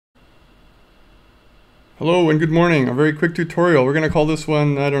Hello and good morning. A very quick tutorial. We're going to call this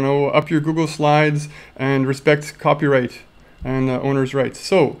one, I don't know, Up Your Google Slides and Respect Copyright and Owner's Rights.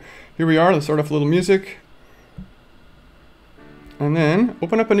 So here we are. Let's start off with a little music. And then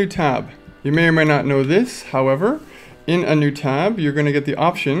open up a new tab. You may or may not know this. However, in a new tab, you're going to get the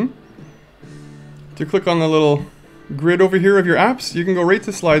option to click on the little grid over here of your apps. You can go right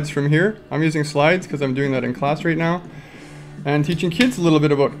to Slides from here. I'm using Slides because I'm doing that in class right now, and teaching kids a little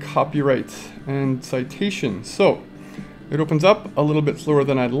bit about copyright and citation. So it opens up a little bit slower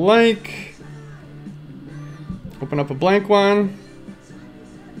than I'd like. Open up a blank one.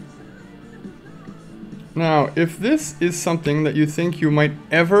 Now, if this is something that you think you might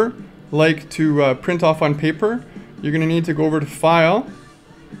ever like to print off on paper, you're going to need to go over to File,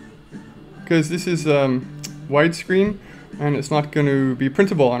 because this is widescreen and it's not going to be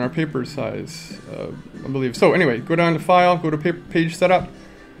printable on our paper size, I believe. So anyway, go down to File, go to Page Setup,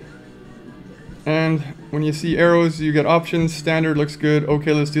 and when you see arrows, you get Options. Standard looks good.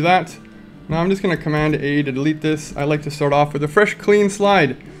 Okay, let's do that. Now I'm just going to Command A to delete this. I like to start off with a fresh, clean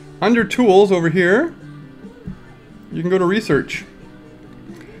slide. Under Tools over here, you can go to Research.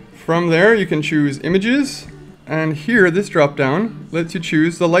 From there, you can choose Images, and here, this drop down lets you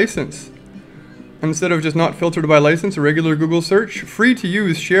choose the license. Instead of just not filtered by license, a regular Google search, free to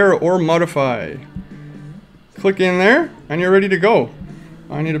use, share, or modify. Click in there, and you're ready to go.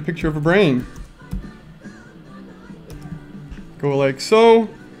 I need a picture of a brain. Go like so.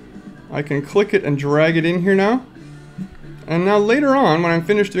 I can click it and drag it in here now. And now later on, when I'm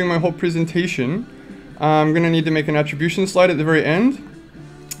finished doing my whole presentation, I'm going to need to make an attribution slide at the very end.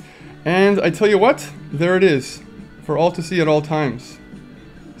 And I tell you what, there it is, for all to see at all times.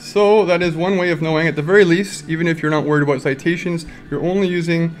 So that is one way of knowing, at the very least, even if you're not worried about citations, you're only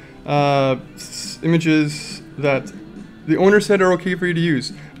using images that the owner said are okay for you to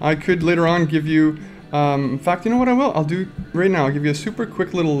use. I could later on give you, in fact, you know what I will? I'll do right now. I'll give you a super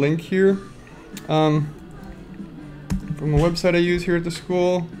quick little link here from a website I use here at the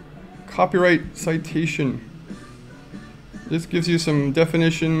school. Copyright citation. This gives you some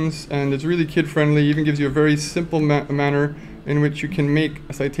definitions, and it's really kid-friendly. Even gives you a very simple manner in which you can make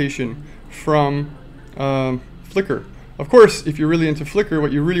a citation from Flickr. Of course, if you're really into Flickr,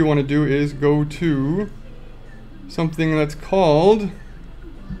 what you really want to do is go to something that's called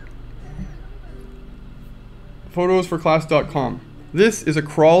photosforclass.com. This is a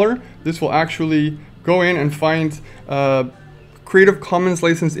crawler. This will actually go in and find Creative Commons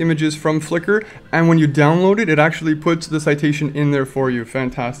licensed images from Flickr, and when you download it, it actually puts the citation in there for you.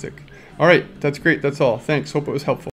 Fantastic. All right, that's great. That's all. Thanks. Hope it was helpful.